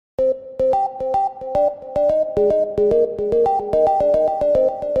Hey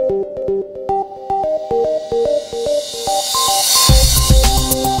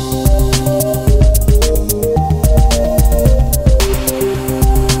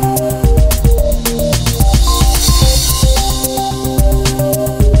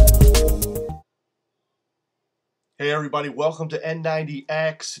everybody, welcome to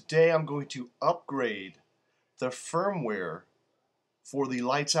N90X. Today I'm going to upgrade the firmware for the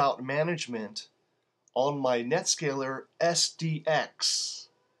lights out management on my NetScaler SDX.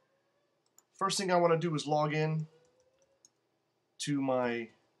 First thing I want to do is log in to my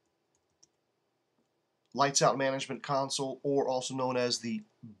lights out management console, or also known as the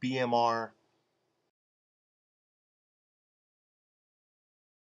BMR.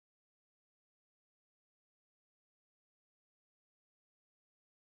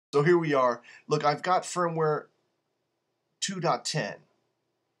 So here we are. Look, I've got firmware 2.10,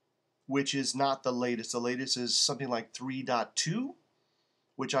 which is not the latest. The latest is something like 3.2,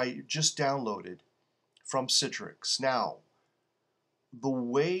 which I just downloaded from Citrix. Now, the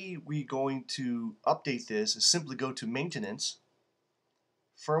way we're going to update this is simply go to Maintenance,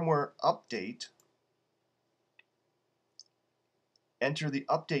 Firmware Update, enter the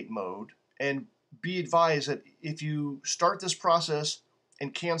update mode, and be advised that if you start this process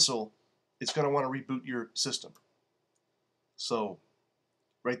and cancel, it's going to want to reboot your system. So,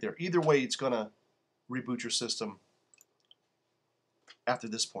 right there. Either way, it's going to reboot your system after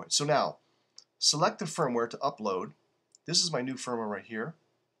this point. So now, select the firmware to upload. This is my new firmware right here.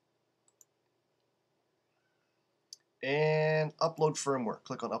 And upload firmware.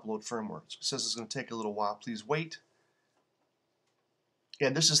 Click on upload firmware. It says it's going to take a little while. Please wait.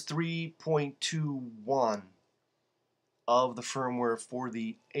 And this is 3.21 of the firmware for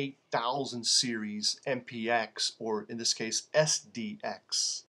the 8000 series MPX, or in this case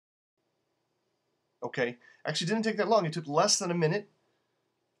SDX. Okay, actually didn't take that long. It took less than a minute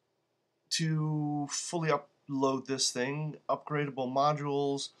to fully upload this thing. Upgradable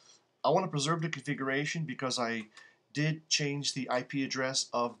modules. I want to preserve the configuration because I did change the IP address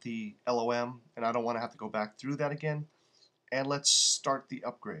of the LOM, and I don't want to have to go back through that again. And let's start the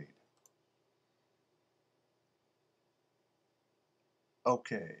upgrade.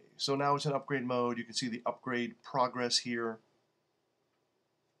 Okay, so now it's in upgrade mode. You can see the upgrade progress here.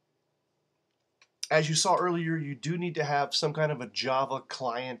 As you saw earlier, you do need to have some kind of a Java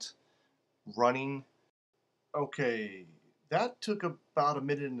client running. Okay, that took about a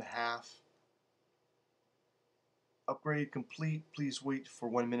minute and a half. Upgrade complete. Please wait for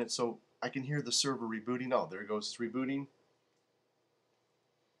 1 minute. So I can hear the server rebooting. Oh, there it goes. It's rebooting.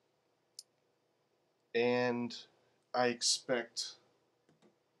 And I expect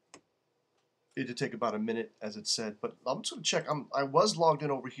it to take about a minute, as it said. But I'm just going to check. I was logged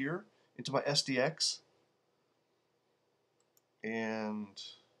in over here into my SDX. And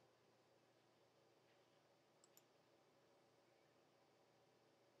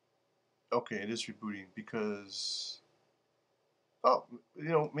okay, it is rebooting because, oh,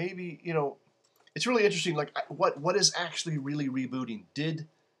 maybe, it's really interesting. Like, what is actually really rebooting? Did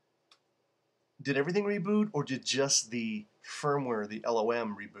everything reboot, or did just the firmware, the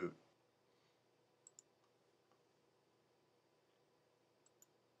LOM, reboot?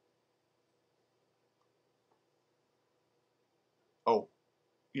 Oh,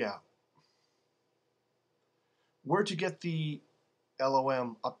 yeah. Where to get the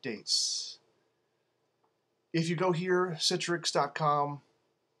LOM updates? If you go here, citrix.com,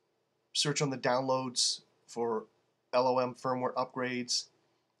 search on the downloads for LOM firmware upgrades,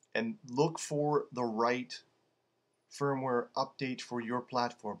 and look for the right firmware update for your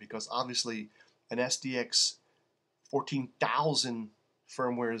platform, because obviously an SDX 14,000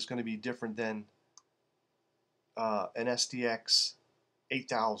 firmware is going to be different than an SDX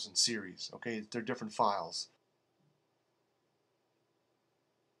 8000 series. Okay, they're different files.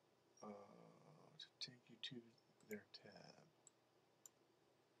 To take you to their tab.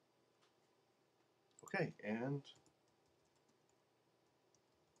 Okay, and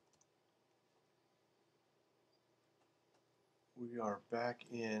we are back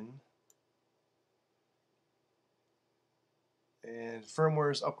in, and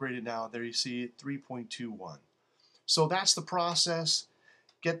firmware is upgraded now. There you see it, 3.21. So that's the process.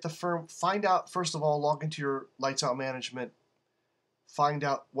 Get the find out, first of all, log into your lights out management, find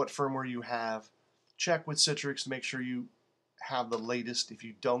out what firmware you have, check with Citrix to make sure you have the latest. If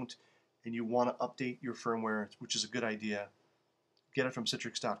you don't and you want to update your firmware, which is a good idea, get it from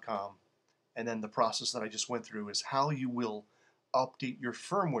citrix.com. And then the process that I just went through is how you will update your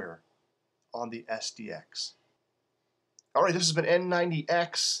firmware on the SDX. All right, this has been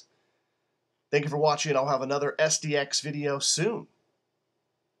N90X. Thank you for watching. I'll have another SDX video soon.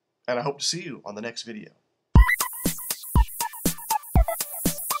 And I hope to see you on the next video.